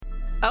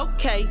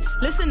Okay,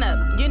 listen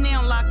up. You're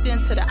now locked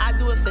into the I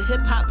Do It for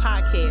Hip Hop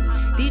podcast.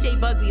 DJ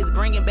Bugsy is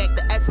bringing back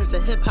the essence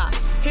of hip hop.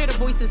 Hear the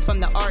voices from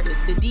the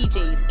artists, the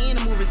DJs, and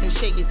the movers and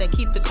shakers that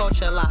keep the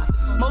culture alive.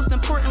 Most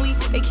importantly,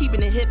 they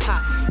keeping it hip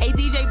hop. Hey,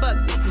 DJ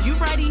Bugsy, you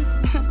ready?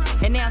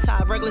 And now to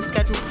our regular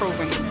scheduled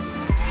program.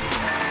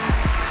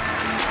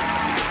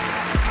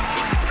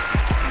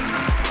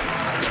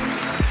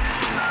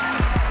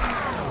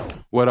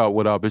 What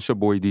up? It's your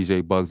boy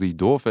DJ Bugsy,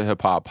 Do It for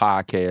Hip Hop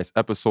podcast,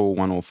 episode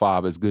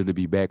 105. It's good to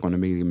be back on the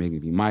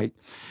Miggity mic.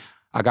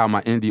 I got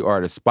my indie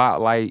artist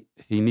Spotlight.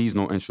 He needs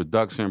no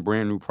introduction.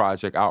 Brand new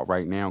project out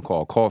right now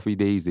called Coffee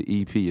Days.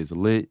 The EP is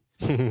lit.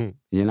 You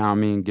know what I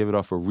mean? Give it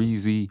up for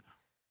Reezy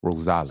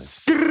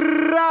Rosales.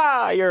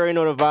 You already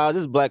know the vibes.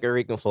 This is Black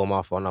Rican Flow.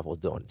 My fault, I was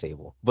doing the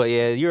table. But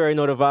yeah, you already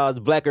know the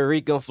vibes. Black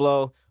Rican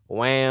Flow,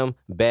 Wham,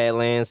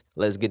 Badlands.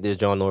 Let's get this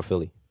John North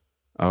Philly.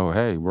 Oh,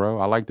 hey, bro.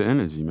 I like the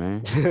energy,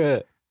 man.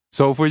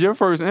 So for your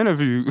first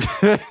interview,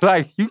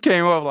 like you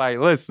came up like,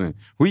 listen,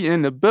 we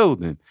in the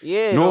building.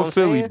 Yeah, North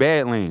Philly,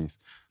 Badlands.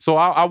 So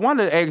I want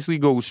to actually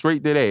go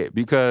straight to that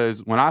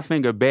because when I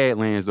think of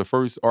Badlands, the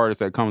first artist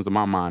that comes to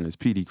my mind is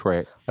Petey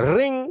Crack.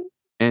 Ring.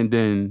 And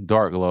then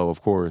Dark Glow,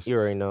 of course. You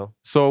already know.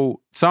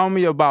 So tell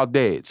me about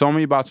that. Tell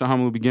me about your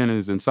humble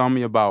beginnings and tell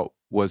me about,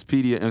 was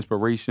Petey an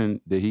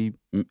inspiration? Did he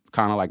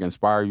kind of like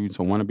inspire you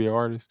to want to be an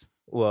artist?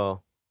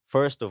 Well,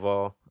 first of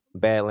all,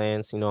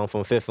 Badlands, I'm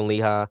from 5th and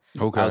Lehigh.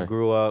 Okay. I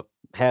grew up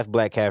half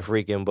black, half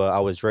Rican, but I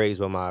was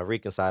raised with my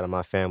Rican side of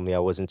my family. I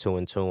wasn't too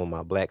in tune with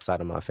my black side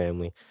of my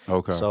family.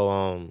 Okay.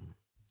 So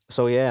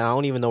yeah, I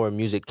don't even know where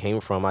music came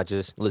from. I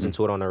just listened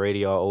to it on the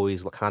radio. I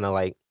always kind of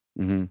like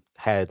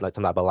had like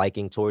some type of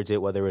liking towards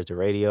it, whether it was the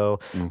radio,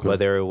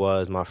 whether it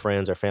was my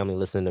friends or family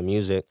listening to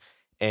music.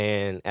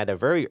 And at a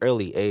very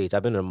early age,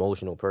 I've been an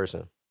emotional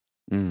person.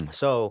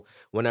 So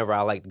whenever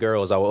I liked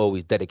girls, I would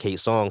always dedicate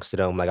songs to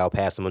them. Like I'll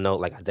pass them a note,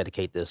 like I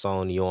dedicate this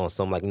song to you on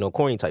some like,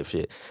 corny type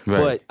shit. Right.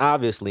 But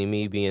obviously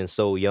me being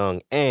so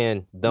young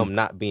and them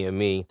not being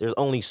me, there's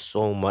only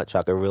so much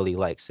I could really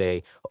like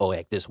say, oh,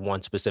 like this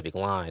one specific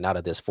line out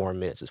of this 4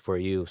 minutes is for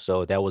you.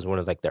 So that was one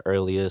of like the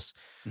earliest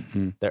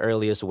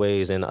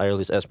ways and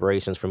earliest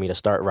aspirations for me to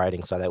start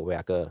writing so that way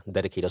I could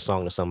dedicate a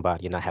song to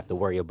somebody and not have to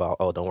worry about,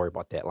 oh, don't worry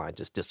about that line,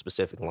 just this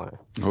specific line.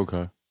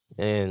 Okay.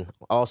 And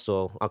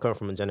also, I come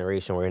from a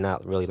generation where you're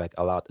not really like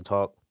allowed to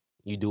talk.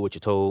 You do what you're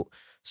told.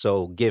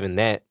 So given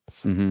that,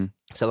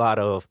 it's a lot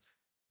of,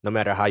 no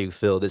matter how you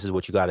feel, this is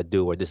what you got to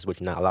do or this is what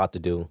you're not allowed to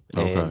do.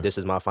 And this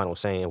is my final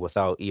saying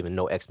without even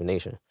no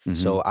explanation.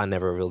 So I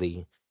never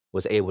really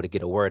was able to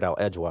get a word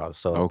out edgewise.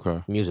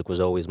 So music was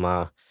always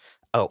my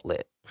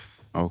outlet.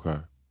 Okay.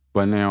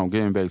 But now,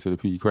 getting back to the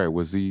Petey Crack,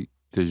 was you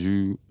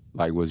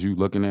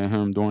looking at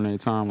him during that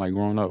time, like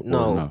growing up?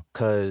 No,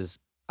 because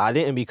I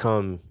didn't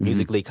become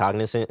musically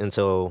cognizant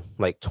until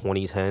like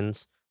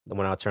 2010s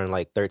when I turned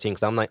like 13.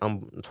 Because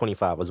I'm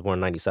 25. I was born in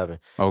 97.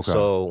 Okay.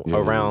 So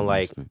around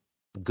like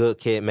Good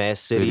Kid, Mad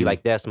City,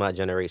 like that's my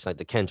generation. Like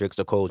the Kendricks,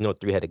 the Coles,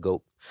 Three-Headed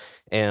Goat,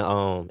 and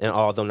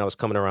all of them that was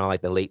coming around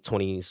like the late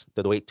 20s,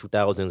 the late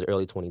 2000s,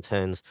 early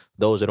 2010s.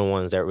 Those are the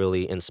ones that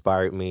really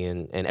inspired me,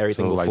 and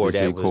everything so before like the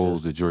that J. was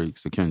Coles, the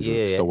Drakes, the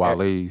Kendricks, the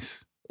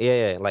Wale's.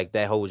 Yeah, like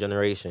that whole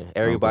generation.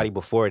 Everybody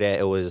before that,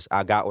 it was,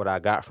 I got what I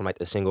got from like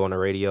the single on the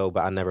radio,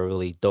 but I never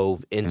really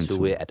dove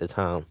into it at the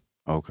time.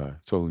 Okay,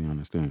 totally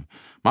understand.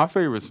 My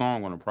favorite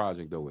song on the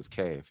project, though, was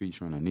Cad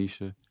featuring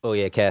Anisha. Oh,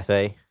 yeah,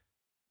 Cafe.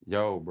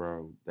 Yo,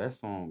 bro, that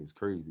song is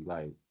crazy.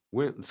 Like,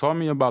 tell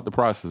me about the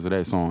process of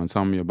that song and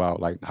tell me about,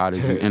 like, how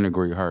did you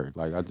integrate her?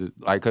 Like,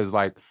 because,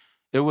 like,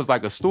 it was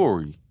like a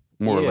story,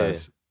 more or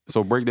less.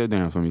 So break that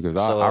down for me, because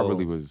I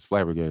really was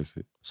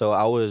flabbergasted. So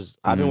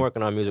I've been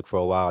working on music for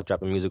a while,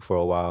 dropping music for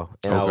a while,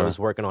 and I was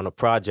working on a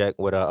project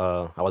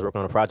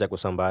with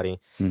somebody,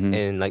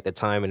 and like the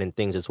timing and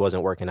things just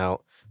wasn't working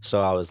out.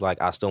 So I was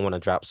like, I still want to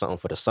drop something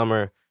for the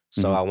summer.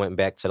 So I went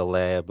back to the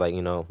lab, like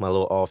my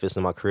little office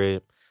in my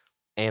crib,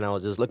 and I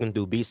was just looking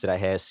through beats that I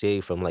had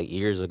saved from like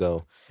years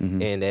ago,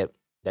 and that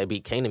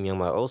beat came to me. I'm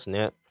like, oh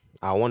snap!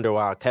 I wonder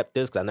why I kept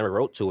this because I never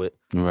wrote to it.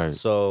 Right.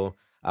 So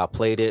I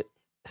played it.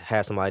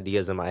 Had some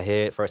ideas in my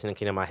head. First thing that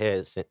came in my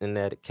head, sitting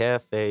at a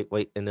cafe,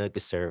 waiting to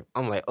get served.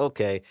 I'm like,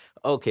 okay,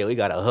 we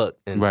got a hook.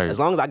 And as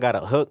long as I got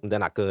a hook,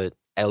 then I could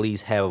at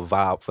least have a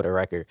vibe for the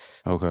record.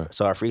 Okay.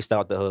 So I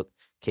freestyled the hook,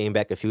 came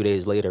back a few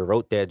days later,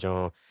 wrote that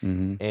John.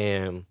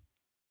 And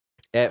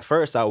at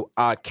first,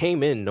 I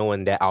came in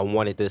knowing that I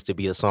wanted this to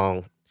be a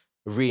song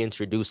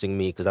reintroducing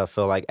me, because I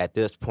feel like at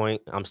this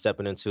point, I'm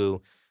stepping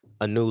into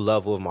a new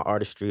level of my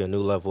artistry, a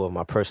new level of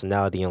my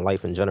personality and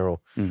life in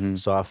general.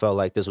 So I felt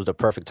like this was the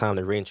perfect time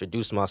to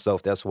reintroduce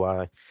myself. That's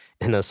why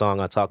in the song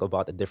I talk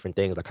about the different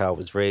things, like how I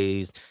was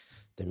raised,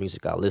 the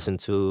music I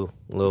listened to,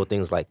 little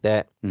things like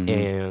that.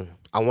 And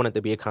I wanted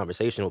to be a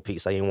conversational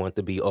piece. I didn't want it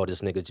to be, oh, this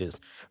nigga just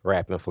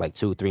rapping for like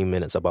 2-3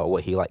 minutes about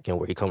what he like and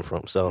where he come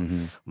from. So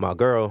my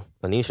girl,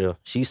 Anisha,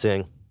 she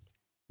sang.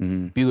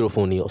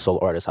 Beautiful neo-soul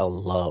artist. I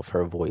love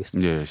her voice.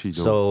 Yeah, she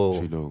dope.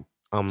 So she dope.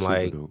 I'm Super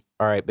like, dope.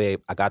 All right,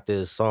 babe, I got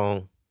this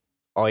song.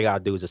 all you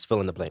gotta do is just fill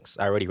in the blanks.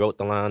 I already wrote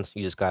the lines.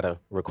 You just gotta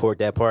record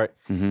that part.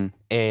 Mm-hmm.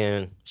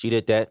 And she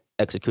did that,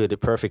 executed it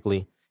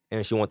perfectly.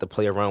 And she wanted to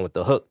play around with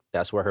the hook.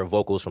 That's where her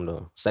vocals from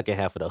the second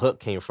half of the hook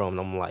came from. And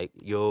I'm like,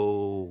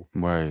 yo,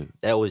 right.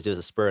 That was just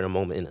a spur of the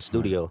moment in the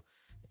studio. Right.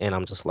 And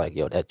I'm just like,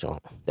 yo, that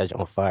joint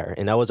fire.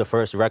 And that was the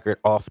first record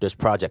off this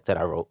project that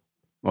I wrote.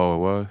 Oh, it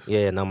was?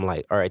 Yeah, and I'm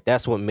like, all right,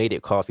 that's what made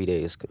it Coffee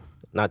Days.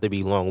 Not to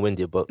be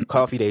long-winded, but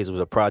Coffee Days was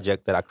a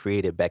project that I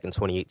created back in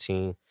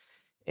 2018.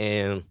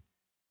 And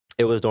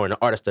it was during the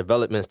artist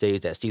development stage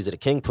that Caesar the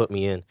King put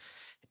me in.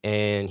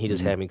 And he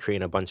just had me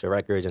creating a bunch of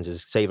records and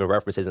just saving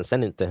references and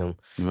sending it to him.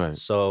 Right.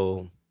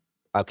 So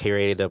I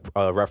created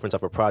a reference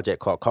of a project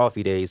called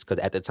Coffee Days because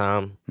at the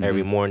time,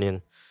 every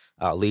morning,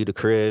 I'll leave the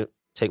crib,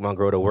 take my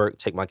girl to work,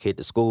 take my kid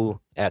to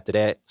school. After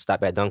that,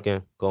 stop at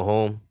Dunkin', go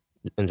home,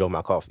 enjoy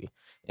my coffee.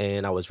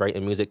 And I was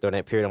writing music during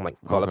that period. I'm like,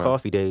 call it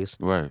Coffee Days.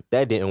 Right.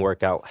 That didn't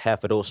work out.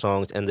 Half of those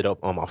songs ended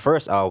up on my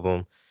first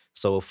album.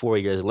 So 4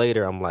 years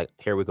later, I'm like,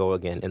 here we go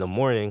again. In the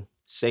morning,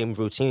 same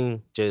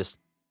routine, just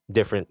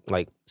different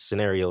like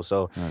scenarios.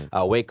 So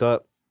I'll wake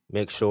up,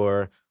 make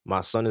sure my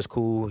son is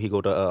cool. He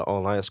go to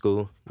online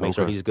school, make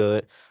sure he's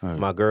good. Right.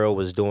 My girl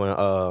was doing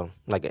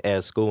like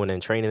at school and then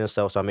training and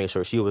stuff, so I made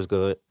sure she was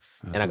good.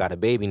 And I got a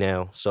baby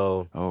now,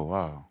 so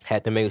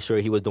had to make sure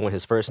he was doing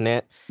his first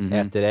nap.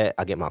 After that,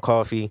 I get my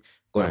coffee,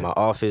 go to my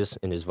office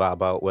and just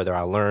vibe out. Whether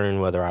I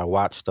learn, whether I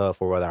watch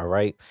stuff, or whether I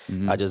write,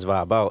 I just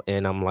vibe out.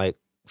 And I'm like,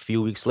 a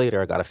few weeks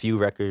later, I got a few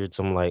records.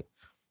 I'm like,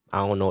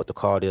 I don't know what to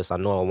call this. I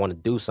know I want to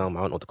do something.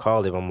 I don't know what to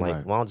call it. I'm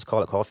like, why don't I just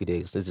call it Coffee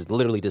Days? This is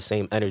literally the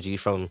same energy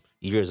from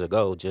years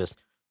ago, just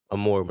a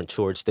more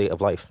matured state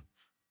of life.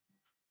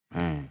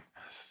 Man,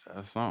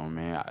 that's something,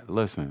 man.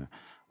 Listen,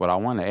 what I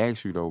want to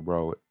ask you, though,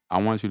 bro, I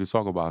want you to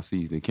talk about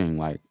Caesar the King.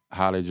 Like,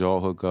 how did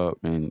y'all hook up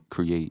and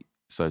create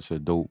such a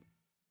dope?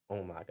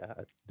 Oh, my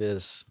God.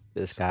 This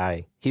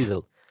guy, he's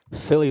a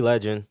Philly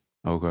legend.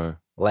 Okay.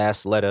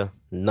 Last letter,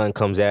 none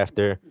comes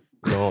after.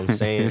 You know what I'm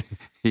saying?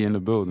 He in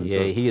the building.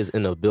 Yeah, he is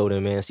in the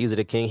building, man. Caesar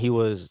the King, he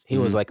was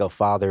like a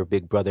father,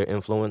 big brother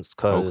influence.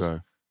 Cause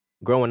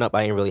growing up,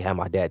 I didn't really have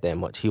my dad that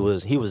much. He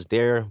was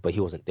there, but he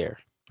wasn't there.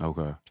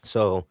 Okay.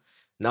 So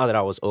now that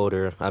I was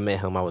older, I met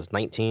him. I was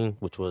 19,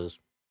 which was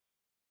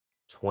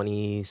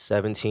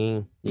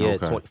 2017. Yeah,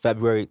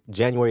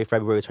 January,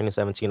 February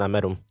 2017. I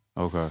met him.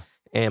 Okay.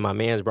 And my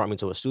man's brought me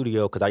to a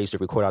studio because I used to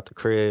record out the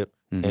crib,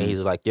 and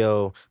he's like,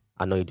 "Yo,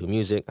 I know you do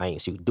music. I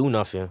ain't see you do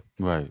nothing.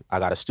 Right. I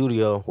got a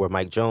studio where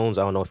Mike Jones,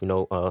 I don't know if you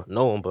know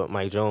him, but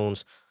Mike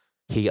Jones,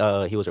 he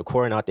was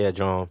recording out there,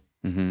 John.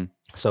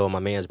 So my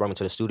man's brought me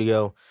to the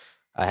studio.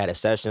 I had a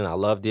session. I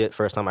loved it.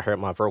 First time I heard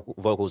my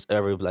vocals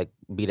ever like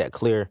be that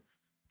clear.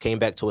 Came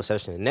back to a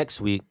session next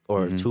week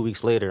or 2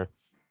 weeks later,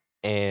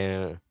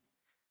 and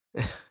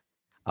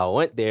I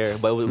went there,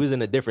 but we was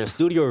in a different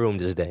studio room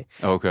this day.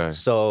 Okay.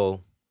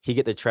 So he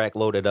get the track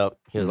loaded up.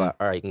 He was like,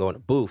 all right, you can go in the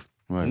booth.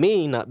 Right.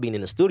 Me not being in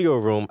the studio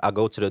room, I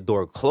go to the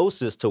door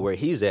closest to where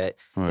he's at,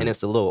 and it's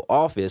the little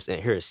office, and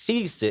here's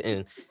C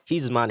sitting.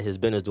 He's minding his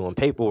business doing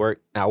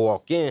paperwork. I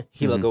walk in,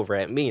 he look over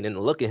at me, and then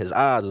the look in his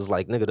eyes was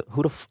like, nigga,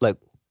 who the like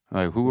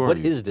who are what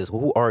you? Is this?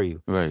 Who are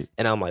you? Right.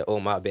 And I'm like, oh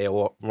my bad,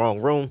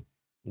 wrong room.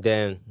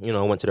 Then,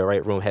 went to the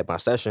right room, had my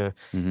session,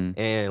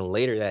 and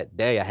later that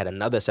day I had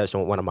another session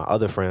with one of my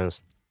other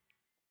friends.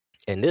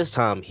 And this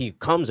time he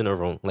comes in the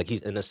room, like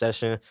he's in the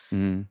session,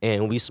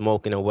 and we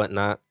smoking and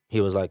whatnot. He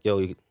was like,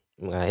 yo,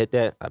 when I hit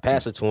that, I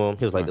passed it to him.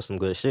 He was like, that's some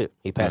good shit.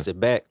 He passed it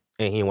back,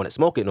 and he didn't want to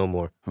smoke it no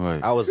more.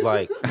 Right. I was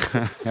like,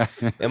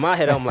 in my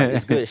head, I'm like,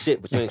 it's good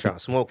shit, but you ain't trying to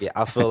smoke it.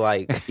 I feel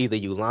like either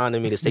you lying to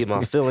me to save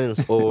my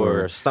feelings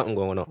or something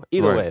going on.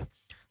 Either way.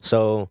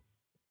 So,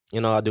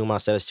 I do my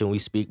session. We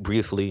speak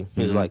briefly.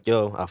 He was like,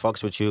 yo, I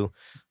fucks with you.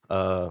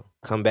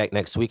 Come back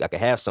next week. I could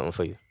have something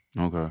for you.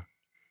 Okay.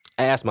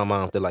 I asked my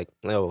mom to let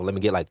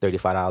me get like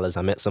 $35.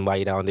 I met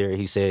somebody down there.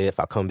 He said if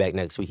I come back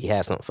next week, he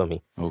has something for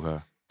me. Okay.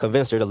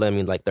 Convinced her to lend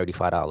me like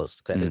 $35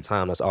 because at the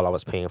time that's all I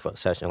was paying for a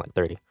session, like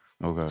 $30.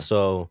 Okay.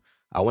 So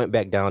I went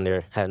back down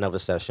there, had another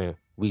session.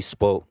 We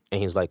spoke, and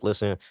he's like,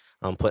 "Listen,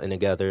 I'm putting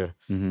together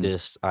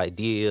this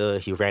idea."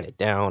 He ran it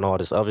down, all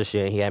this other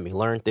shit. He had me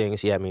learn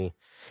things. He had me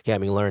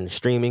learn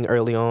streaming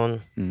early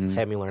on.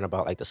 Had me learn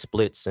about like the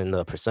splits and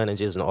the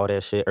percentages and all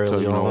that shit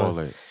early on. All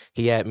that.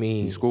 He had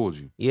me. He schooled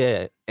you.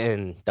 Yeah,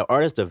 and the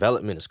artist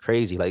development is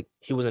crazy. Like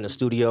he was in the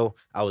studio,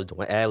 I was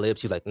doing ad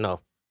libs. He's like, "No,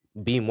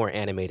 be more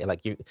animated."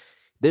 Like you.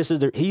 He's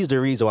the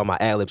reason why my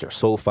ad-libs are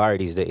so fire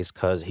these days,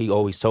 because he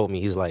always told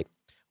me, he's like,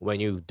 when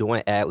you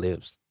doing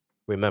ad-libs,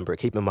 remember,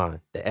 keep in mind,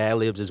 the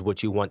ad-libs is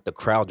what you want the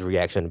crowd's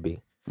reaction to be.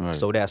 Right.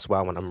 So that's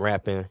why when I'm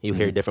rapping, you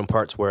hear different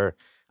parts where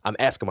I'm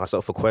asking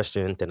myself a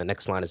question, then the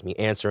next line is me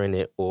answering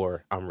it,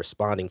 or I'm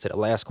responding to the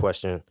last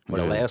question or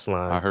the last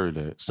line. I heard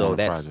that. So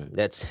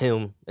that's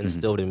him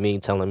instilled in me,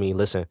 telling me,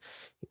 listen,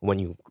 when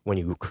you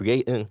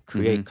create,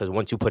 because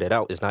once you put it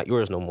out, it's not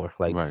yours no more.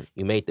 Like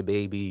you made the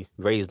baby,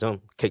 raised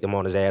him, kicked him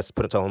on his ass,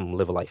 put it to him,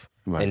 live a life,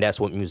 and that's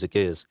what music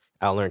is.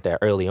 I learned that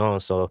early on,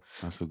 so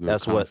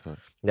that's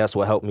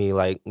what helped me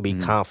like be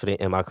confident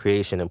in my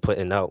creation and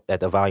putting out at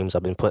the volumes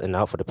I've been putting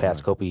out for the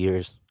past couple of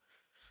years.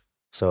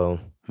 So,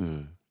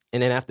 and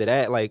then after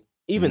that, like,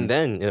 even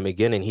then, in the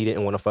beginning, he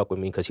didn't want to fuck with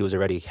me because he was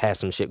already had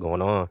some shit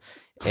going on.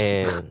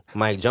 And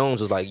Mike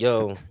Jones was like,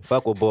 yo,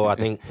 fuck with boy. I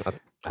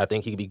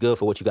think he could be good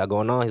for what you got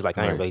going on. He's like,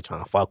 I ain't really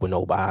trying to fuck with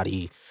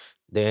nobody.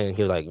 Then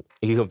he was like,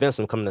 he convinced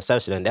him to come in the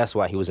session, and that's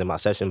why he was in my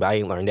session. But I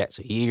ain't learned that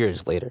till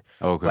years later.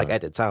 Okay. Like,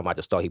 at the time, I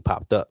just thought he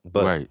popped up.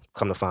 But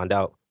come to find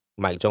out,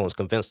 Mike Jones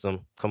convinced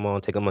him, come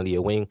on, take him under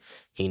your wing.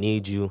 He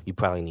needs you. You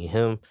probably need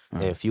him.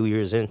 And a few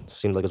years in,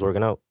 seems like it's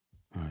working out.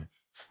 Right.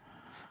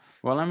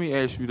 Well, let me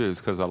ask you this,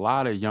 because a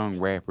lot of young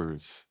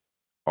rappers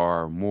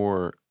are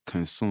more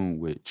consumed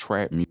with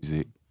trap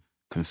music,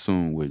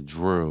 consumed with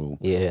drill.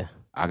 Yeah.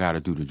 I got to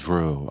do the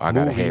drill. I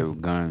got to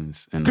have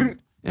guns in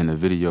the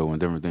video and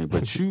different things.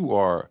 But you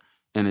are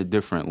in a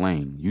different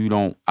lane.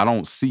 I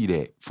don't see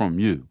that from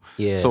you.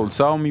 Yeah. So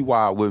tell me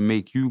why it would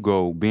make you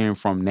go being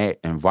from that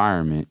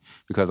environment,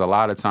 because a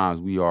lot of times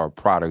we are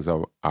products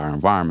of our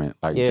environment,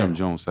 like Jim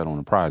Jones said on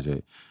the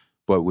project.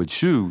 But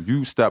with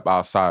you step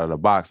outside of the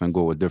box and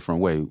go a different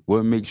way.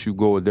 What makes you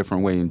go a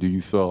different way, and do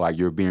you feel like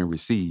you're being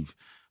received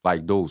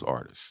like those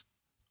artists?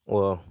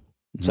 Well,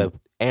 to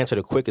answer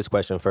the quickest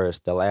question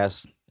first, the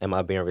last, am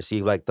I being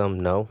received like them?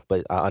 No,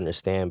 but I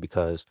understand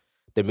because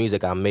the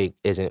music I make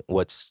isn't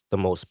what's the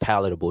most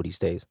palatable these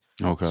days.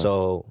 Okay.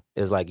 So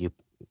it's like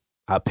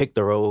I picked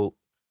the road.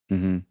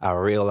 I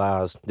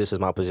realized this is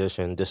my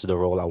position. This is the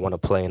role I want to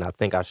play, and I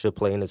think I should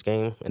play in this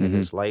game and in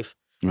this life.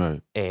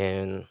 Right.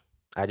 And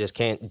I just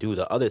can't do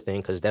the other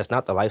thing because that's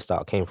not the lifestyle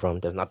I came from.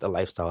 That's not the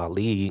lifestyle I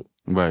lead.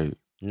 Right.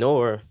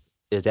 Nor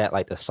is that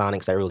like the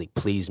sonics that really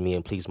please me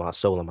and please my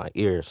soul and my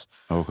ears.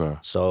 Okay.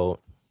 So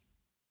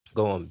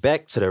going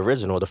back to the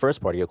original, the first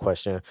part of your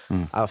question,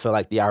 I feel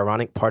like the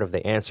ironic part of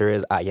the answer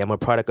is I am a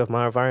product of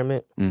my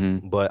environment,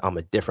 but I'm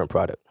a different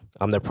product.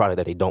 I'm the product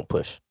that they don't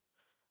push.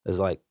 It's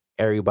like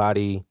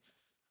everybody,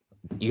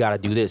 you got to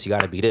do this, you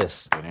got to be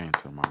this. Good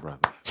answer, my brother.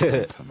 Good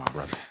answer, my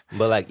brother.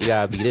 But like, you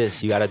got to be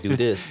this, you got to do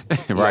this.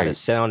 You got to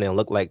sound and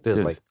look like this.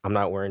 Like, I'm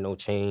not wearing no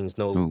chains,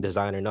 no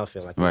designer,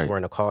 nothing. Like, I'm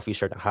wearing a coffee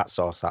shirt and hot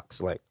sauce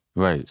socks. Like,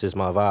 it's just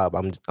my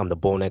vibe. I'm the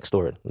bull next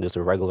door. I'm just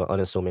a regular,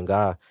 unassuming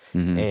guy.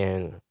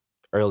 And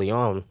early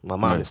on, my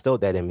mom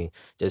instilled that in me.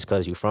 Just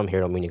because you're from here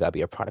don't mean you got to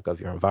be a product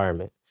of your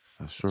environment.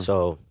 That's true.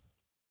 So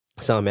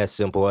something as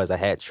simple as I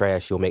had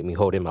trash, she'll make me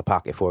hold it in my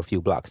pocket for a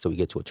few blocks till we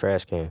get to a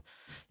trash can.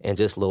 And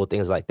just little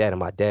things like that. And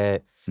my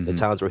dad, the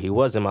times where he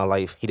was in my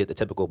life, he did the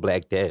typical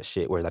black dad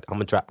shit where like, I'm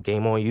going to drop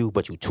game on you,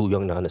 but you too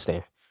young to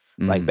understand.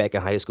 Like back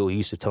in high school, he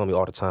used to tell me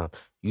all the time,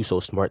 you so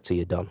smart till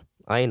you're dumb.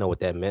 I didn't know what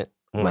that meant.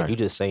 I'm like, you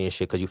just saying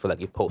shit because you feel like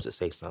you're supposed to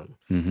say something.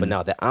 But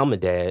now that I'm a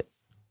dad,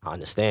 I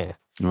understand.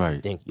 Right. I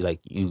think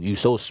like you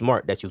so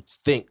smart that you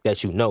think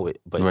that you know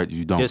it, but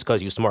you don't. Just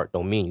because you're smart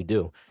don't mean you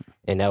do.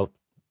 And that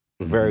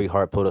very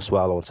hard pill to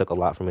swallow, and took a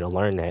lot for me to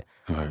learn that.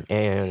 Right.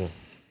 And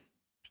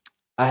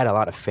I had a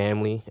lot of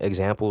family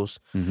examples.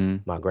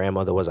 My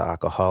grandmother was an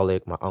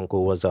alcoholic. My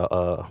uncle was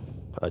a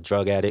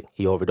drug addict.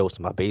 He overdosed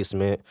in my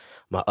basement.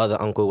 My other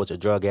uncle was a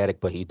drug addict,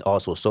 but he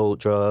also sold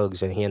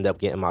drugs, and he ended up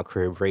getting my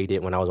crib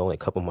raided when I was only a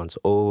couple months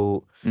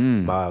old.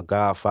 My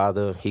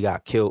godfather, he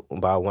got killed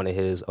by one of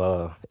his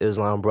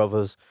Islam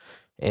brothers,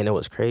 and it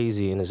was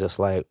crazy. And it's just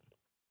like,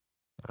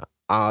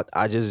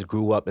 I just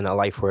grew up in a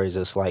life where it's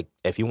just like,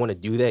 if you want to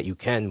do that, you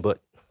can, but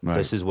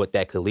this is what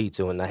that could lead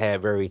to. And I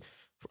had very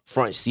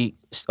front seat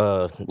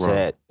to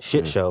that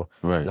shit show.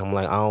 Right. And I'm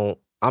like,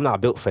 I'm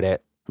not built for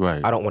that.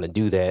 Right. I don't want to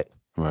do that.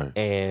 Right.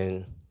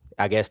 And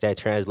I guess that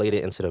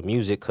translated into the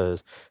music,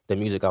 because the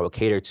music I would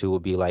cater to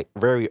would be like,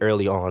 very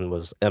early on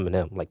was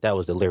Eminem. Like, that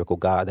was the lyrical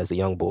god as a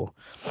young boy.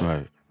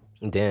 Right.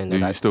 And then do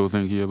you still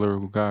think he's a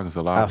lyrical god? Because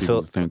a lot of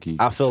people think he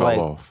fell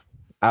off.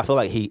 I feel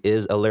like he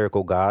is a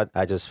lyrical god.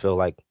 I just feel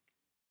like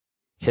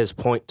his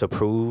point to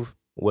prove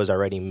was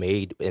already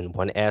made in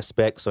one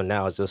aspect. So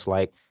now it's just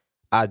like,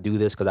 I do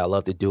this because I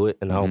love to do it,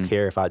 and I don't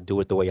care if I do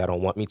it the way I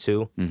don't want me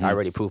to. I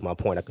already proved my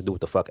point. I could do what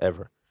the fuck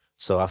ever.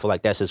 So I feel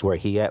like that's just where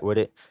he at with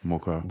it.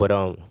 Okay. But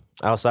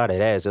outside of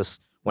that, it's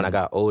just when I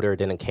got older,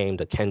 then it came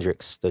the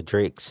Kendricks, the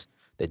Drakes,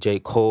 the J.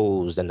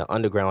 Coles, and the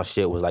underground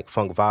shit was like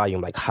Funk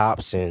Volume, like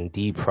Hopsin,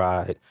 D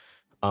Pride.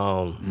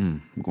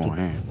 Going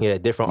ham. Yeah,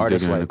 different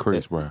artists like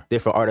crates,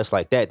 different artists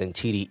like that. Then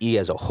TDE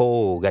as a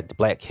whole, got the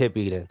Black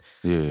Hippie. Then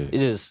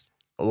it's just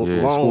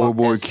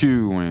Schoolboy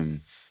Q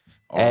and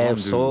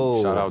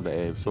Ab-Soul. Shout out to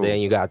Ab-Soul.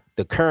 Then you got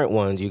the current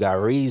ones. You got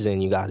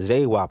Reason. You got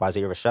Zaywap,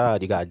 Isaiah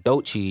Rashad. You got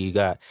Doechii. You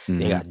got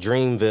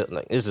Dreamville.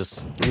 Like, it's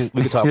just,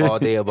 we could talk all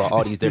day about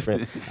all these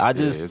different.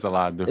 It's a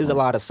lot of different. There's a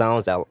lot of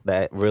sounds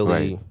that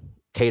really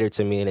cater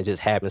to me, and it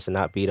just happens to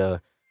not be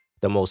the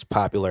most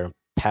popular,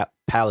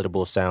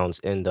 palatable sounds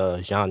in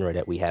the genre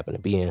that we happen to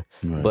be in.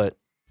 Right. But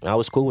I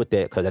was cool with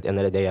that, because at the end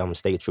of the day, I'm going to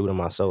stay true to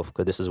myself,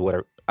 because this is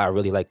what I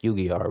really like.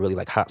 Yu-Gi-Oh! I really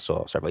like hot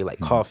sauce. I really like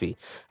coffee.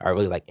 I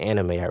really like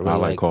anime. I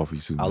like coffee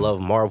too. I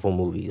love Marvel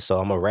movies, so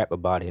I'm going to rap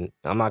about it. And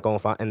I'm not going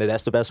to find, and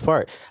that's the best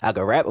part. I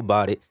can rap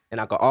about it, and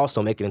I can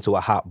also make it into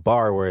a hot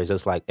bar where it's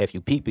just like, if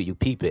you peep it, you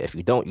peep it. If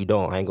you don't, you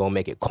don't. I ain't going to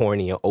make it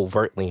corny or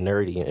overtly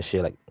nerdy and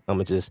shit. Like, I'm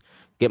going to just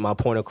get my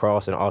point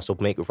across and also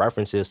make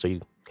references so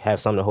you have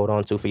something to hold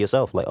on to for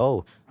yourself. Like,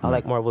 oh, I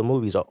like Marvel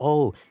movies, or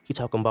oh, he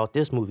talking about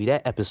this movie,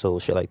 that episode,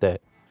 shit like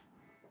that.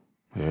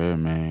 Yeah,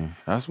 man.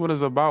 That's what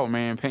it's about,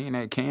 man. Painting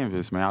that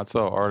canvas, man. I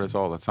tell artists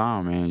all the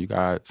time,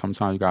 man.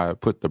 Sometimes you gotta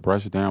put the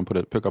brush down,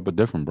 pick up a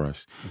different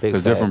brush.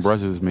 Because different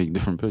brushes make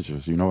different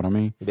pictures. You know what I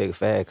mean? Big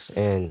facts.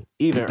 And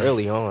even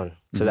early on,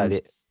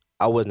 because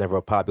I was never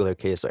a popular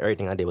kid, so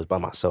everything I did was by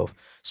myself.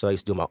 So I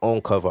used to do my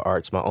own cover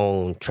arts, my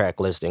own track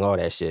listing, all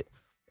that shit.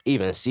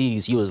 Even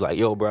C's, he was like,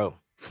 yo, bro,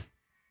 you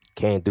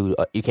can't do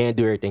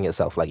everything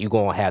yourself. Like, you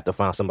gonna have to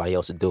find somebody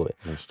else to do it.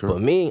 That's true.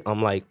 But me,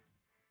 I'm like,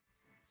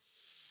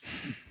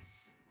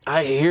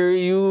 I hear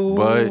you,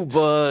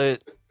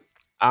 but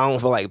I don't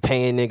feel like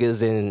paying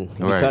niggas, and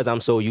because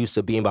I'm so used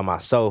to being by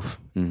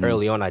myself,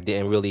 early on I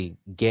didn't really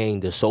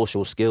gain the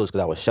social skills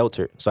because I was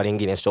sheltered. So I didn't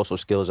get any social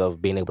skills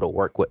of being able to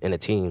work in a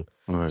team.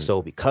 Right.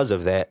 So because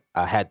of that,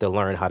 I had to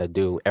learn how to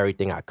do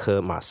everything I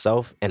could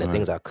myself, and the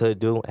things I could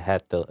do, I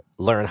had to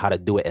learn how to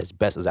do it as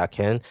best as I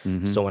can.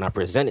 So when I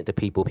present it to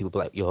people be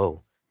like,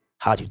 yo,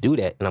 how'd you do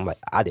that? And I'm like,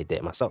 I did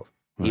that myself.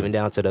 Even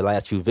down to the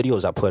last few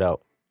videos I put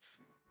out.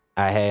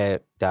 I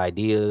had the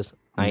ideas.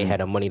 I ain't had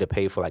the money to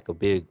pay for like a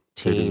big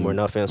team or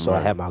nothing. So I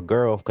had my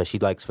girl, because she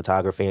likes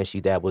photography and she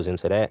dabbles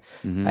into that.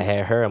 I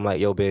had her. I'm like,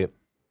 yo, babe,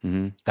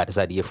 got this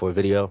idea for a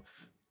video.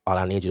 All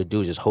I need you to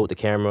do is just hold the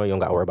camera. You don't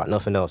got to worry about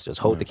nothing else. Just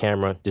hold the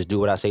camera. Just do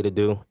what I say to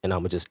do. And I'm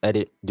going to just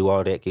edit, do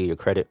all that, give you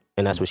credit.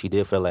 And that's what she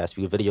did for the last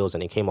few videos.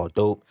 And it came out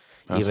dope.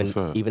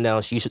 Even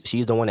now, she's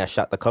the one that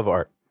shot the cover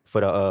art for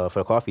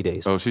the coffee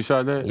days. Oh, she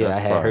shot that? Yeah, That's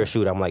I had her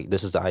shoot. I'm like,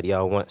 this is the idea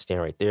I want. Stand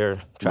right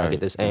there. Try to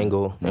get this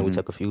angle. And we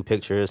took a few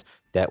pictures.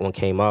 That one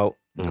came out.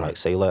 I'm like,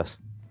 say less.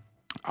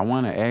 I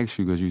want to ask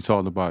you, because you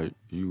talked about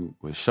you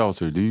with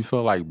shelter. Do you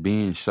feel like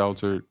being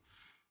sheltered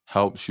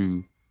helps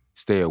you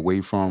stay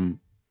away from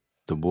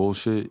the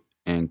bullshit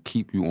and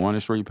keep you on a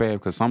straight path?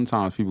 Because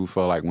sometimes people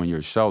feel like when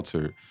you're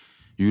sheltered,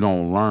 you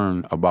don't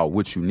learn about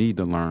what you need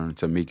to learn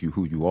to make you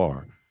who you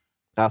are.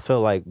 I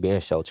feel like being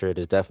sheltered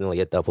is definitely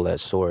a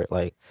double-edged sword.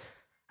 Like,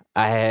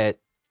 I had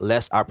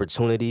less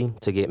opportunity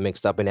to get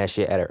mixed up in that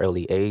shit at an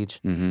early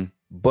age.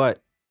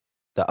 But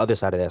the other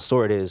side of that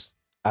sword is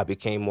I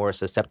became more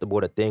susceptible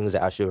to things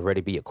that I should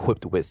already be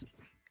equipped with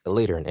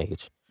later in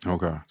age.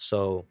 Okay.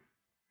 So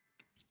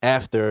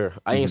after,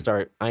 I ain't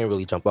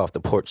really jump off the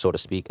porch, so to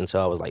speak,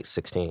 until I was like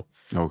 16.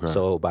 Okay.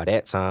 So by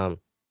that time,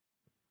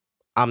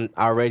 I'm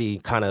already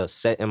kind of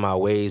set in my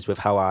ways with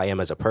how I am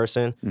as a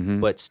person,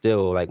 but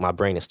still, like, my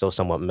brain is still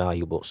somewhat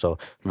malleable. So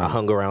I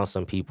hung around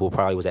some people,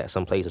 probably was at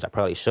some places I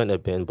probably shouldn't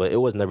have been, but it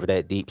was never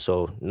that deep,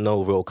 so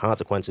no real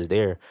consequences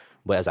there.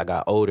 But as I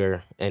got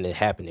older, and it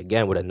happened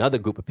again with another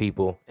group of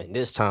people, and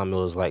this time it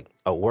was like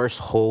a worse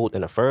hold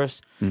than the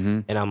first.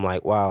 And I'm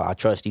like, wow, I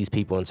trust these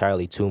people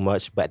entirely too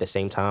much, but at the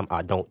same time,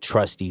 I don't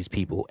trust these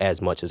people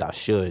as much as I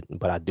should,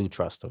 but I do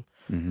trust them.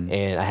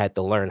 And I had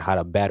to learn how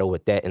to battle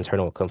with that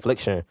internal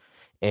confliction.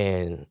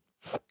 And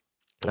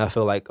I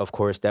feel like, of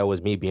course, that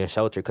was me being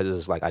sheltered, because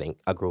it's like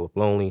I grew up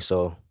lonely,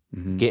 so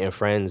getting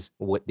friends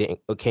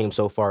came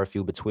so far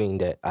few between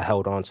that I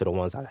held on to the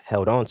ones I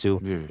held on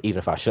to, even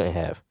if I shouldn't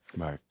have.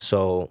 Right.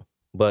 So,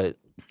 but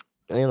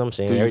you know what I'm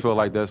saying? Do you feel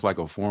like that's like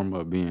a form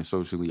of being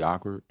socially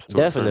awkward?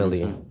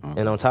 Definitely.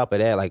 And on top of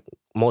that, like,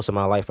 most of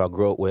my life I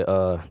grew up with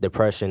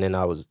depression, and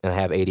I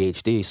have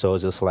ADHD, so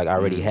it's just like I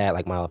already had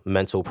like my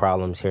mental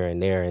problems here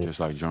and there, and just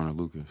like Jonah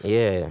Lucas.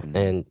 Yeah,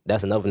 and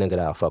that's another nigga that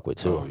I fuck with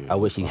too. I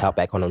wish he'd hop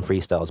back on them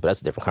freestyles, but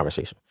that's a different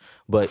conversation.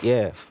 But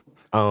yeah,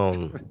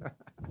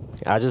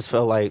 I just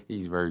felt like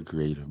he's very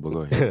creative. But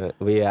go ahead.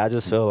 But yeah, I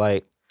just feel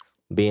like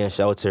being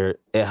sheltered,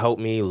 it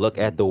helped me look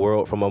at the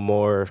world from a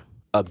more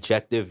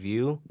objective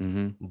view,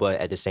 but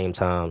at the same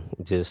time,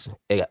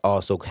 it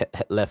also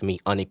left me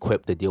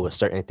unequipped to deal with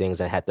certain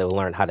things and had to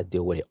learn how to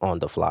deal with it on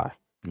the fly.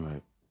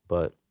 Right.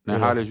 But now,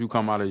 how did you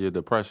come out of your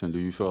depression? Do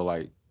you feel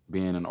like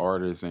being an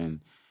artist and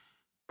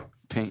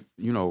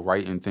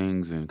writing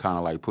things and kind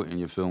of like putting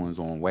your feelings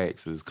on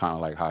wax is kind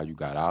of like how you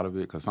got out of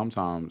it? Because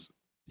sometimes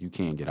you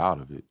can't get out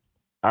of it.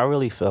 I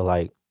really feel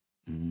like,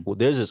 well,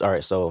 there's this, all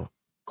right, so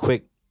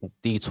quick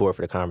detour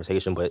for the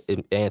conversation, but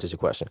it answers your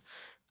question.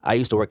 I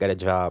used to work at a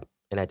job,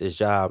 and at this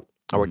job,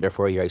 I worked there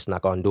for a year. I used to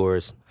knock on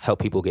doors, help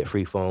people get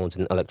free phones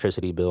and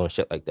electricity bill and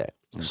shit like that.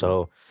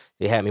 So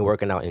they had me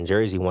working out in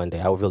Jersey one day.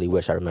 I really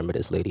wish I remember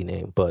this lady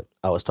name, but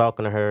I was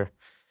talking to her,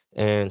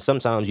 and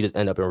sometimes you just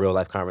end up in real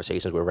life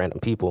conversations with random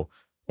people,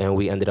 and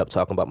we ended up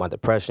talking about my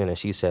depression, and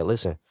she said,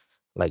 listen,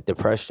 like,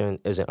 depression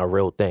isn't a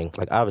real thing.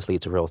 Like, obviously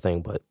it's a real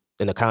thing, but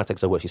in the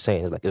context of what she's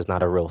saying, it's like, it's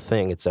not a real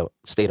thing. It's a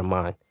state of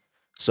mind.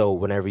 So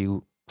whenever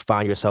you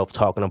find yourself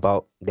talking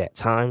about that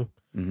time,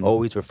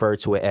 always refer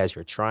to it as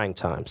your trying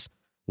times.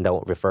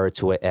 Don't refer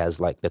to it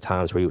as like the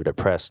times where you were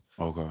depressed.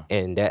 Okay.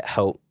 And that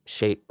helped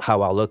shape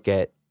how I look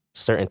at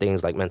certain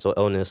things like mental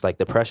illness, like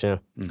depression,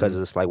 because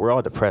it's like we're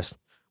all depressed.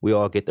 We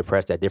all get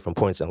depressed at different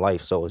points in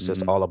life. So it's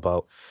just all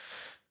about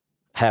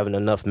having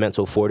enough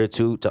mental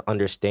fortitude to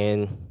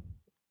understand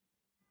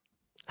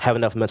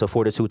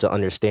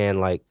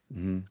like,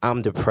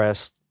 I'm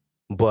depressed,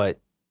 but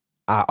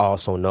I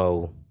also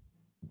know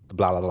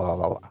blah, blah, blah,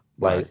 blah, blah.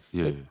 Like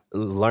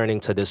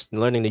learning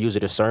to use a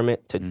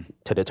discernment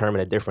to determine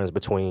the difference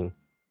between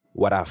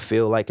what I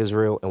feel like is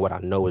real and what I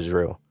know is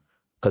real.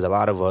 Because a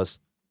lot of us,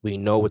 we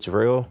know it's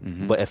real,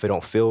 but if it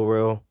don't feel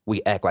real,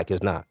 we act like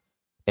it's not.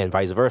 And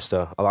vice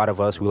versa. A lot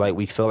of us,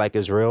 we feel like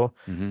it's real,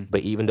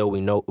 but even though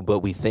we know, but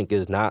we think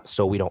it's not,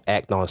 so we don't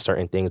act on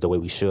certain things the way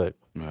we should.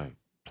 Right.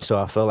 So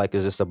I feel like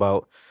it's just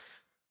about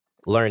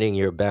learning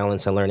your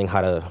balance and learning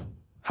how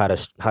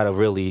to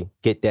really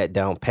get that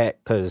down pat,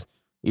 because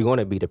you're going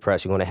to be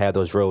depressed. You're going to have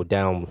those real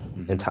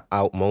down and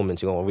out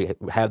moments. You're going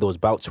to have those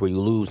bouts where you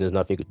lose and there's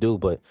nothing you could do.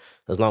 But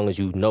as long as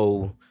you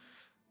know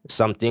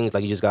some things,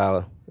 like you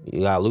gotta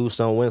lose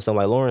some, win some,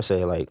 like Lauren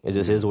said, like it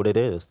just is what it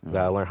is. You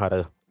gotta learn how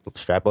to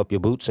strap up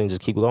your boots and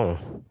just keep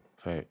going.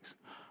 Facts.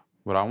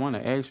 But I want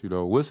to ask you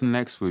though, what's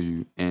next for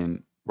you?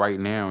 And right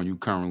now, you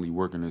currently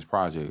working this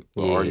project.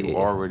 Or are you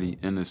already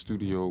in the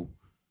studio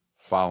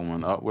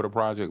following up with a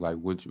project? Like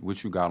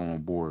what you got on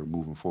board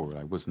moving forward?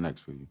 Like what's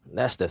next for you?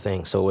 That's the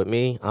thing. So with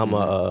me, I'm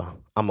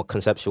a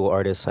conceptual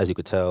artist, as you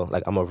could tell.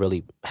 Like I'm a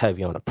really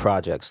heavy on the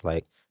projects.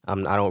 Like I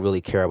don't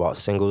really care about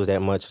singles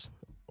that much.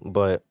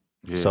 But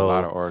a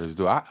lot of artists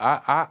do.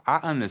 I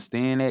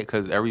understand that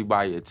because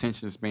everybody's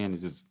attention span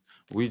is just.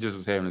 We just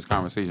was having this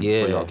conversation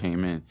before y'all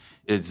came in.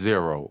 It's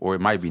 0, or it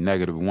might be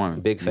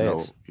 -1. Big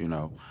facts. You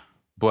know.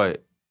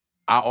 But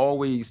I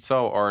always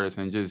tell artists,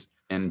 and just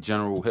in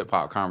general hip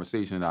hop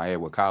conversation that I have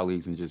with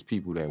colleagues and just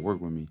people that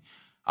work with me,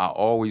 I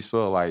always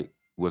feel like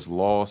what's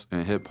lost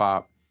in hip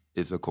hop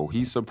is a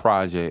cohesive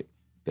project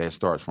that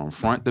starts from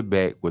front to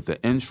back with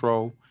the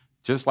intro.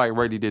 Just like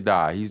Ready to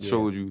Die, he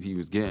showed you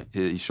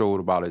he showed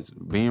about his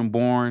being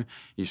born,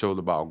 he showed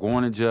about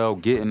going to jail,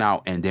 getting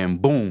out, and then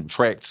boom,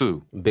 track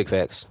 2. Big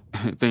facts.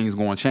 Things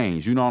gonna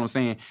change. You know what I'm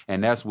saying?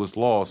 And that's what's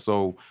lost.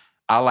 So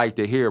I like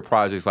to hear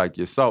projects like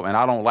yourself, and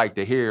I don't like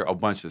to hear a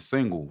bunch of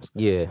singles.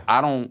 Yeah.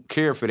 I don't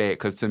care for that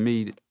because to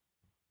me,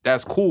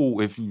 that's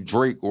cool if you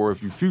Drake or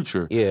if you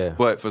Future. Yeah.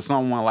 But for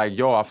someone like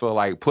y'all, I feel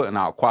like putting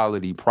out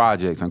quality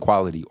projects and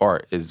quality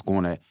art is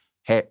going to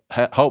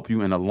help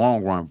you in the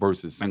long run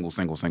versus single.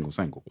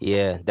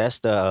 Yeah,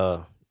 that's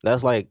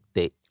like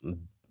the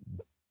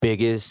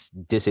biggest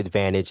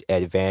advantage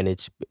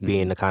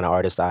being the kind of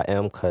artist I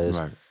am, because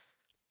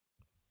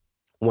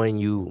when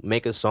you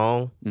make a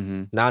song,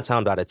 9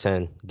 times out of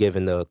 10,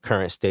 given the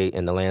current state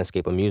and the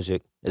landscape of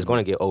music, it's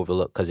going to get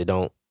overlooked because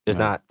it's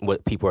not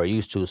what people are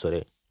used to, so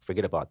they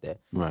forget about that.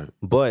 Right.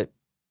 But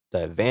the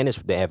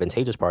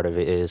advantageous part of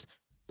it is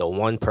the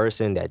one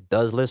person that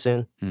does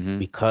listen,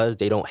 because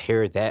they don't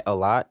hear that a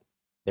lot,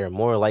 they're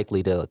more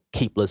likely to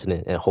keep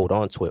listening and hold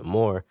on to it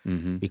more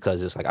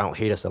because it's like, I don't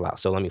hear this a lot,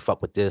 so let me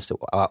fuck with this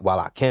while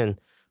I can,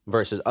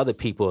 versus other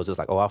people, it's just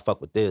like, oh, I'll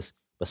fuck with this,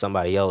 but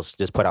somebody else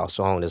just put out a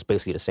song that's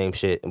basically the same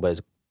shit, but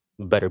it's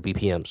better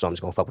BPM, so I'm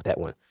just going to fuck with that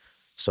one.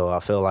 So I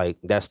feel like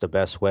that's the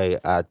best way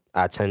I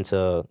tend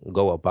to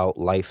go about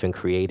life and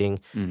creating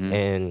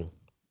and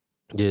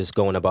just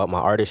going about my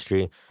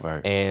artistry.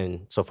 Right.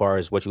 And so far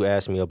as what you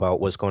asked me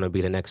about what's going to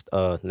be the next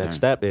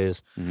step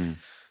is, I'm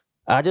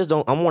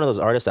one of those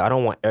artists that I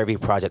don't want every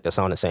project to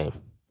sound the same.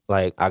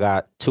 Like I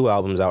got 2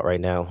 albums out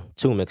right now,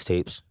 2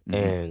 mixtapes,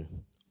 and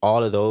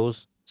all of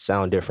those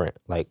sound different.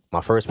 Like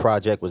my first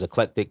project was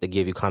eclectic to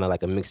give you kind of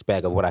like a mixed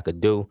bag of what I could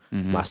do.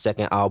 My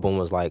second album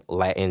was like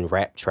Latin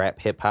rap, trap,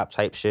 hip hop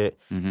type shit.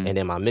 And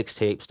then my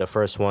mixtapes, the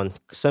first one,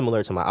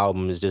 similar to my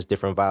album, is just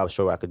different vibes,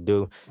 show I could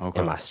do. Okay.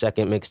 And my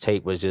second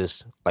mixtape was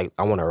just like,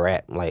 I want to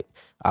rap. Like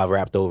I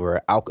rapped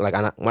over,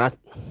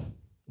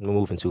 I'm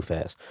moving too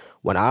fast.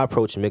 When I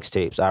approach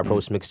mixtapes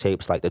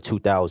like the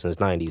 2000s,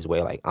 90s,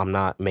 where like I'm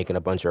not making a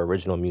bunch of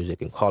original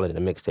music and calling it a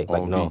mixtape.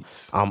 Like no,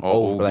 beats. I'm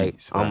over. Like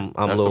beats, right?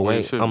 I'm Lil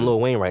Wayne. I'm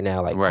Lil Wayne right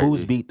now. Like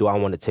whose beat do I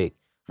want to take?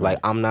 Like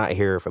I'm not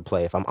here for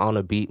play. If I'm on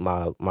a beat,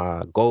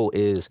 my goal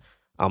is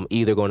I'm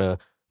either gonna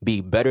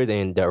be better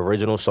than the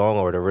original song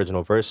or the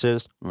original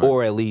verses,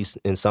 or at least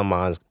in some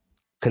minds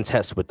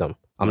contest with them.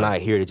 I'm not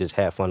here to just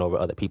have fun over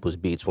other people's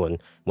beats. When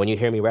you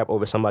hear me rap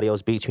over somebody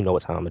else's beats, you know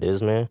what time it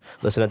is, man.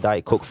 Listen to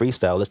Diet Coke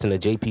freestyle. Listen to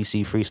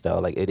JPC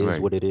freestyle. Like it is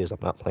what it is. I'm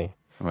not playing.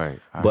 Right.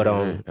 But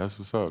that's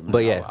what's up, man.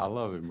 But yeah, I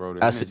love it, bro.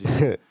 The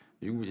energy.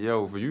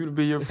 For you to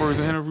be your first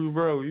interview,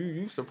 bro,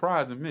 you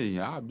surprising me.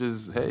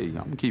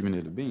 I'm keeping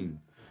it a beam.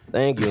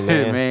 Thank you,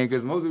 man. Man,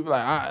 because most people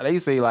they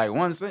say like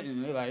one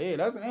sentence, they're like, yeah,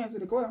 that's the answer to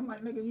the question. I'm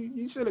like, nigga,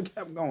 you should have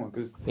kept going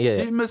because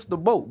you missed the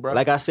boat, bro.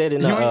 Like I said in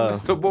you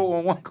missed the boat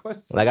on one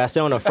question. Like I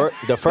said on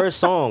the first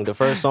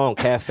song,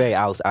 Cafe.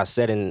 I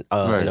said in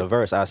the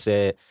verse, I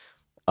said,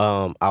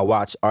 I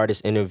watch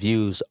artist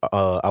interviews,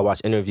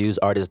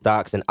 artist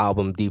docs, and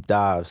album deep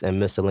dives and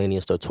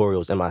miscellaneous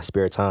tutorials in my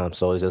spare time.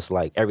 So it's just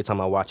like every time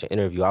I watch an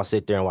interview, I'll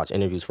sit there and watch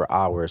interviews for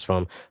hours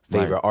from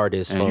favorite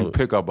artists. And you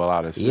pick up a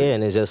lot of shit. Yeah,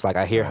 and it's just like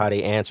I hear how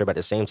they answer, but at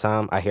the same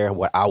time, I hear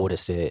what I would have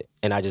said.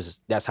 And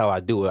that's how I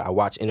do it. I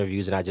watch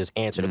interviews and I just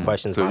answer the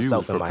questions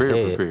myself in my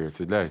head. Prepared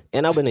today.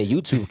 And I've been a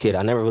YouTube kid.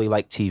 I never really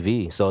liked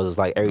TV. So it's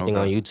like everything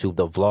on YouTube,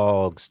 the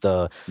vlogs,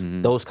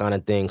 those kind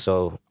of things.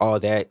 So all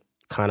that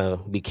kind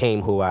of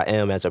became who I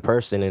am as a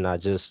person, and I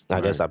guess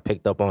I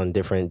picked up on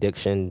different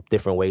diction,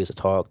 different ways to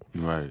talk.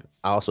 Right.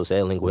 I also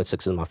say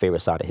linguistics is my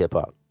favorite side of hip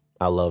hop.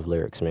 I love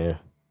lyrics, man.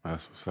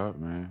 That's what's up,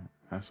 man.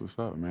 That's what's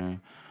up,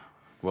 man.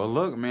 Well,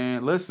 look,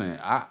 man, listen,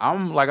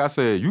 I'm like I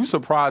said, you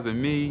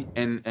surprising me,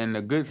 and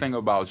the good thing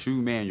about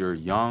you, man, you're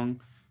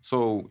young,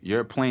 so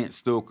your plant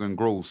still can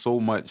grow so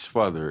much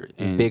further.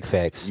 And big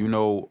facts. You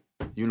know,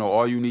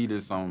 all you need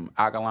is some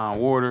alkaline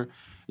water.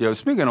 Yo,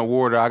 speaking of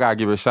water, I gotta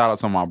give a shout out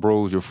to my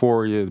bros,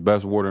 Euphoria, the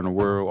best water in the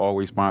world,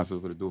 always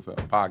sponsors for the Do It For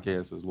podcast.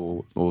 It's a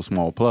little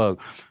small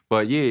plug.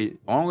 But yeah, as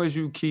long as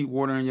you keep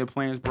watering your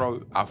plants,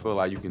 bro, I feel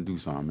like you can do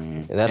something,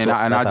 man. And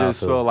I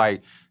just feel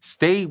like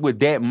stay with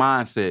that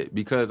mindset,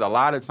 because a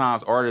lot of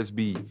times artists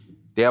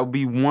they'll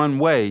be one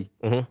way,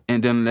 and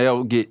then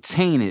they'll get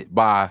tainted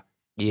by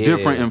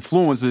different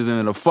influences,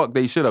 and it'll fuck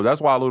they shit up. That's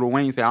why Lil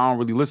Wayne said, I don't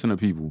really listen to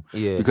people.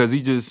 Yeah. Because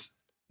he just,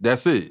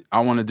 that's it.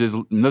 I want to just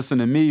listen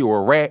to me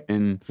or rap,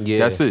 and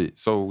that's it.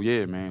 So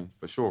yeah, man,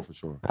 for sure.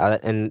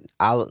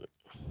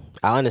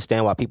 I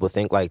understand why people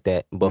think like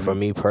that, but for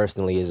me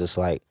personally, it's just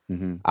like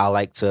I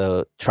like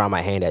to try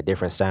my hand at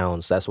different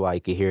sounds. That's why you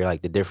can hear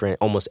like the different,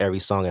 almost every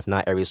song, if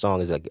not every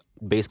song, is like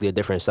basically a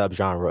different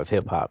subgenre of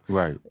hip hop.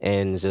 Right.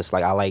 And it's just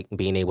like I like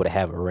being able to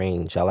have a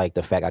range. I like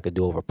the fact I could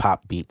do over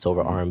pop beats,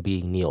 over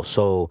R&B, neo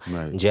soul,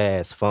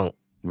 jazz, funk.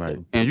 Right.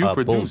 And you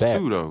produce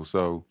too, though.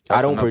 So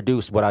I don't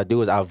produce. What I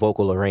do is I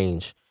vocal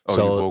arrange. Oh,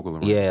 so, vocal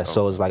arrange. Yeah,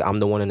 so it's like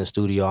I'm the one in the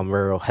studio. I'm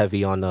real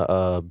heavy on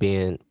the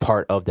being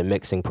part of the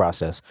mixing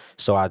process.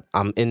 So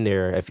I'm in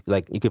there. If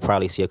like you could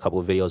probably see a couple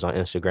of videos on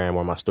Instagram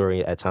or my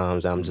story at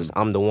times.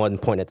 I'm the one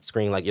pointing at the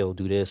screen like, yo,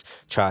 do this,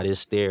 try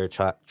this there,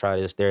 try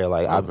this there.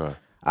 Like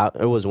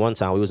it was one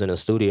time we was in the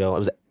studio. It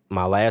was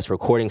my last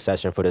recording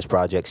session for this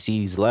project.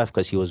 C's left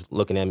because he was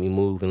looking at me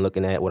move and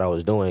looking at what I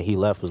was doing. He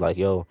left, was like,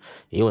 yo,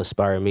 you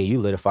inspired me. You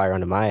lit a fire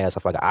under my ass. I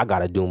feel like I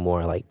gotta do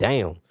more. Like,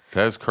 damn.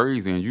 That's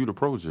crazy, and you the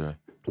project.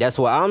 That's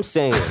what I'm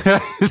saying.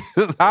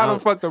 How the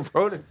fuck the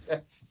project?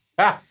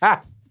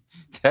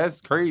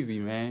 That's crazy,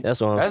 man. That's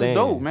what I'm saying.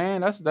 That's dope,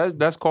 man.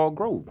 That's called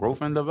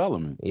growth and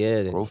development.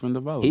 Yeah, growth and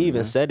development. He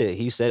even said it.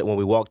 He said it when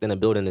we walked in the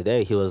building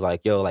today. He was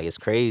like, "Yo, like it's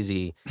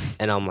crazy,"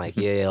 and I'm like,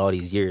 "Yeah, all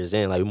these years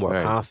in, like we're more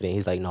confident."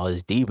 He's like, "No,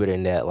 it's deeper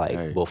than that.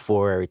 Like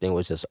before, everything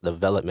was just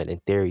development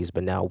and theories,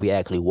 but now we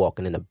actually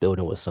walking in the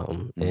building with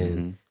something."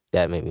 And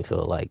that made me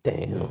feel like,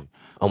 damn.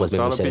 Almost made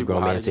me say a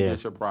grown man tear. How they can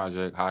get your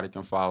project, how they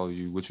can follow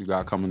you, what you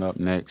got coming up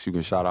next. You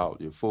can shout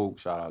out your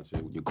folks, shout out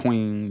your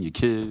queen, your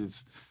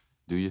kids.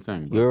 Do your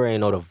thing, bro. You already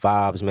know the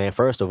vibes, man.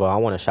 First of all, I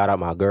want to shout out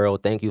my girl.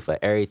 Thank you for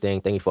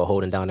everything. Thank you for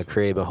holding down the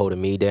crib and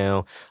holding me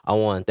down. I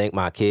want to thank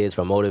my kids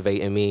for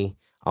motivating me.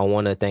 I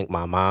want to thank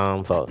my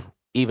mom for,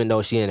 even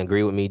though she didn't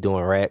agree with me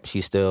doing rap, she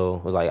still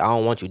was like, I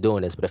don't want you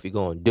doing this, but if you're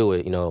going to do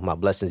it, you know, my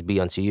blessings be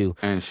unto you.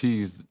 And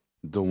she's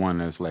the one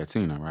that's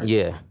Latina, right?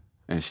 Yeah.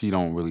 And she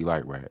don't really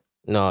like rap.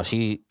 No, that's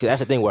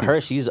the thing with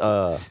her.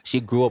 She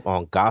grew up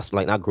on gospel,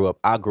 I grew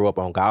up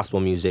on gospel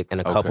music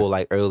and a couple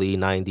like early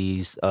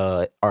 90s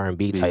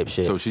R&B type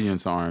shit. So she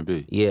into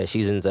R&B? Yeah,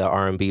 she's into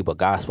R&B, but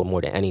gospel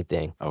more than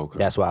anything. Okay.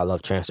 That's why I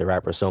love Chance the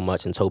Rapper so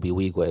much and Toby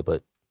Wigwe,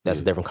 but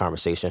that's a different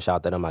conversation. Shout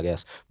out to them, I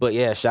guess. But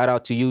yeah, shout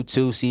out to you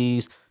too,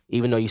 C's.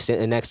 Even though you're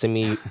sitting next to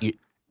me,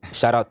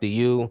 shout out to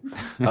you.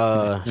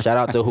 Shout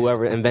out to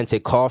whoever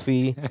invented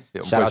coffee.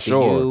 Shout out to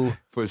you.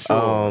 For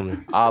sure.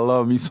 I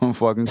love me some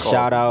fucking coffee.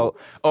 Shout out.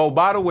 Oh,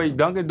 by the way,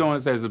 Dunkin'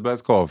 Donuts has the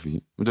best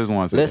coffee. I just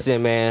want to say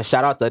Listen, man,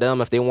 shout out to them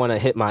if they want to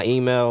hit my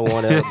email,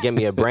 want to give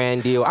me a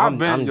brand deal. I'm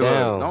down.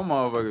 Them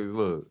motherfuckers,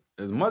 look,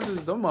 as much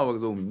as them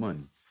motherfuckers owe me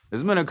money.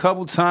 There's been a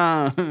couple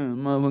times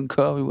motherfucking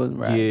coffee wasn't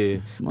right. Yeah,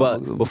 but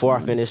before I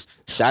finish,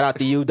 shout out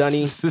to you,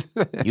 Dunny.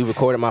 You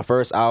recorded my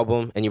first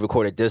album, and you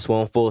recorded this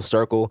one, Full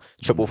Circle,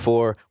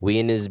 444. We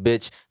in this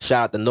bitch.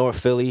 Shout out to North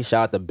Philly.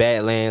 Shout out to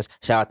Badlands.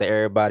 Shout out to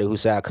everybody who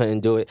said I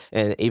couldn't do it.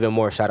 And even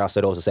more shout outs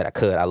to those who said I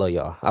could. I love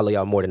y'all. I love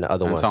y'all more than the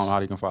other ones. Tell them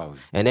how they can follow you.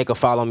 And they can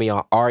follow me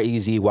on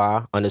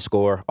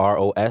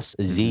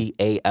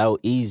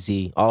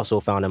REZY_ROSZALEZ.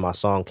 Also found in my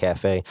song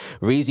Cafe.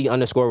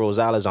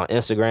 Reezy_Rosales on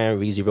Instagram.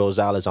 Reezy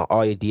Rosales on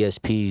all your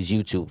DSPs,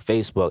 YouTube,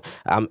 Facebook.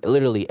 I'm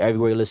literally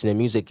everywhere you listen to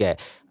music at.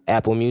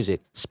 Apple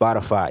Music,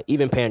 Spotify,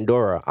 even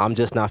Pandora. I'm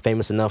just not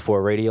famous enough for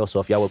a radio, so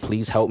if y'all would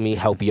please help me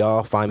help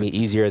y'all find me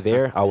easier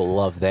there, I would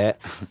love that.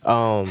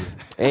 And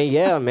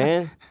yeah,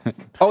 man.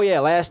 Oh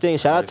yeah, last thing.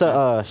 Shout out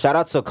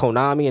to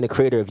Konami and the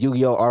creator of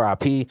Yu-Gi-Oh!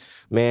 RIP.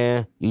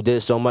 Man, you did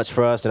so much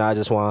for us, and I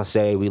just want to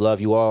say we love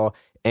you all.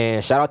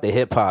 And shout out to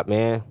hip hop,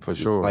 man. For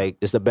sure. Like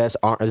it's the best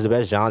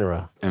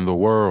genre in the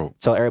world.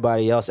 Tell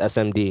everybody else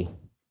SMD.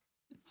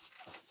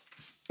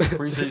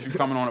 Appreciate you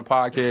coming on the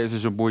podcast.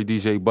 It's your boy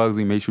DJ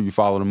Bugsy. Make sure you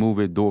follow the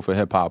movement. Do It For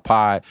Hip Hop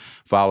Pod.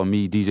 Follow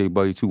me, DJ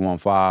Bugsy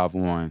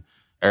 215 on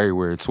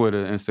everywhere: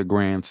 Twitter,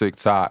 Instagram,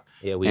 TikTok.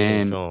 Yeah, we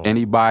and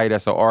anybody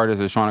that's an artist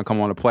that's trying to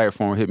come on the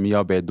platform, hit me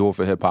up at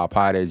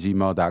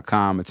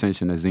doitforhiphoppod@gmail.com.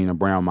 Attention to Zena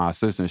Brown, my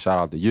assistant. Shout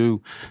out to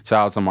you.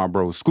 Shout out to my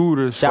bro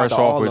Scooter, fresh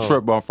off a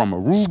trip from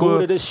Aruba.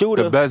 Scooter the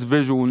shooter, the best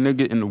visual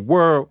nigga in the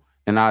world.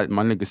 And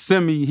my nigga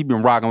Semi, he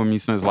been rocking with me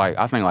since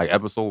I think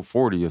episode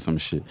 40 or some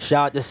shit.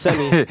 Shout out to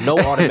Semi, no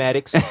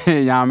automatics.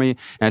 You know what I mean?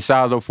 And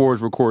shout out to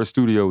Forge Record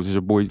Studios. It's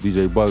your boy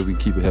DJ Bugsy,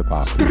 keep it hip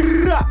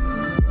hop.